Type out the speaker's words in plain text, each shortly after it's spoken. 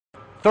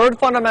Third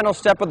fundamental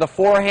step of the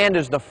forehand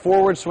is the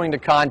forward swing to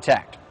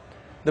contact.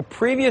 The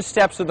previous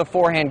steps of the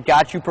forehand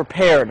got you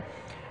prepared,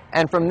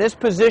 and from this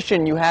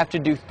position you have to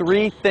do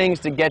three things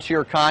to get to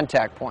your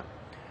contact point.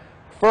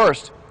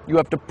 First, you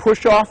have to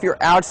push off your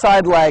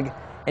outside leg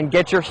and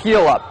get your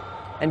heel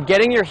up. And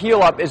getting your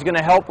heel up is going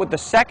to help with the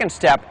second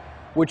step,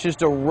 which is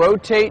to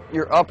rotate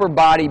your upper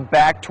body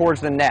back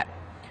towards the net.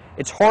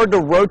 It's hard to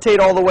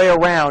rotate all the way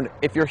around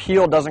if your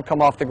heel doesn't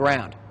come off the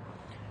ground.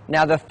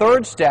 Now the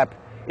third step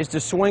is to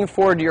swing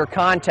forward to your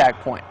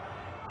contact point.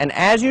 And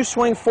as you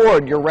swing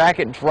forward, your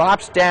racket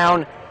drops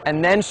down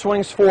and then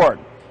swings forward.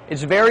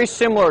 It's very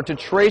similar to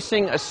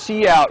tracing a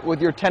C out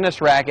with your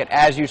tennis racket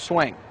as you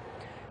swing.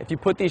 If you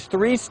put these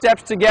three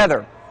steps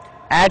together,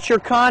 at your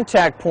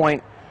contact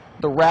point,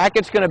 the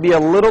racket's going to be a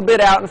little bit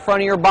out in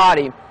front of your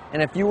body,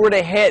 and if you were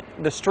to hit,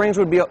 the strings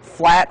would be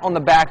flat on the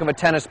back of a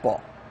tennis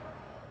ball.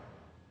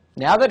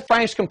 Now that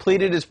Frank's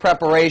completed his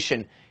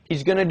preparation,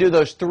 he's going to do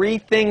those three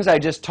things I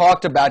just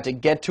talked about to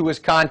get to his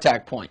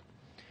contact point.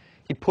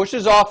 He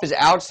pushes off his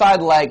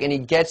outside leg and he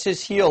gets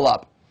his heel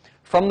up.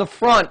 From the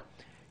front,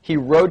 he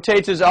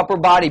rotates his upper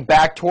body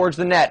back towards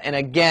the net, and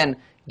again,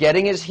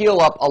 getting his heel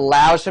up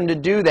allows him to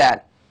do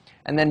that.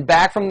 And then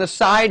back from the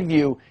side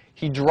view,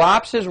 he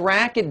drops his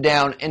racket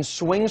down and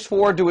swings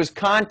forward to his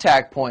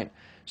contact point.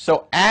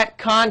 So at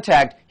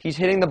contact, he's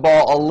hitting the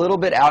ball a little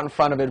bit out in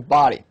front of his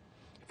body.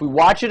 If we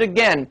watch it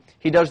again,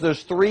 he does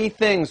those three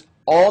things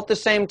all at the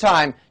same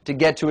time to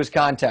get to his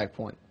contact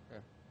point.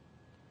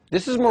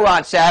 This is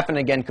Murat Safin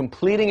again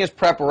completing his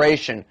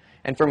preparation,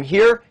 and from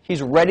here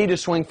he's ready to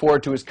swing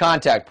forward to his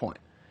contact point.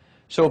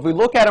 So if we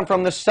look at him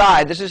from the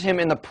side, this is him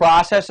in the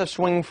process of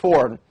swinging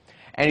forward,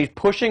 and he's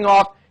pushing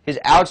off his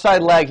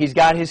outside leg, he's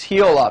got his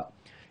heel up,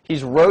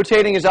 he's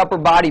rotating his upper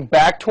body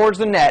back towards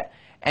the net,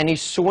 and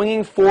he's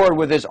swinging forward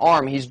with his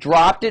arm. He's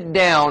dropped it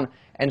down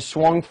and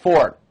swung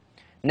forward.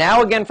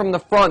 Now again from the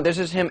front, this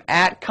is him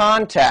at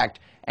contact,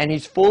 and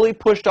he's fully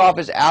pushed off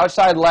his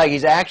outside leg.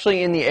 He's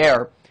actually in the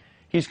air.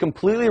 He's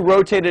completely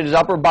rotated his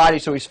upper body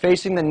so he's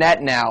facing the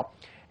net now,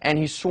 and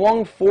he's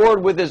swung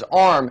forward with his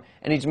arm,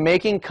 and he's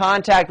making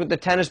contact with the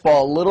tennis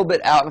ball a little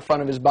bit out in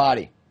front of his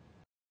body.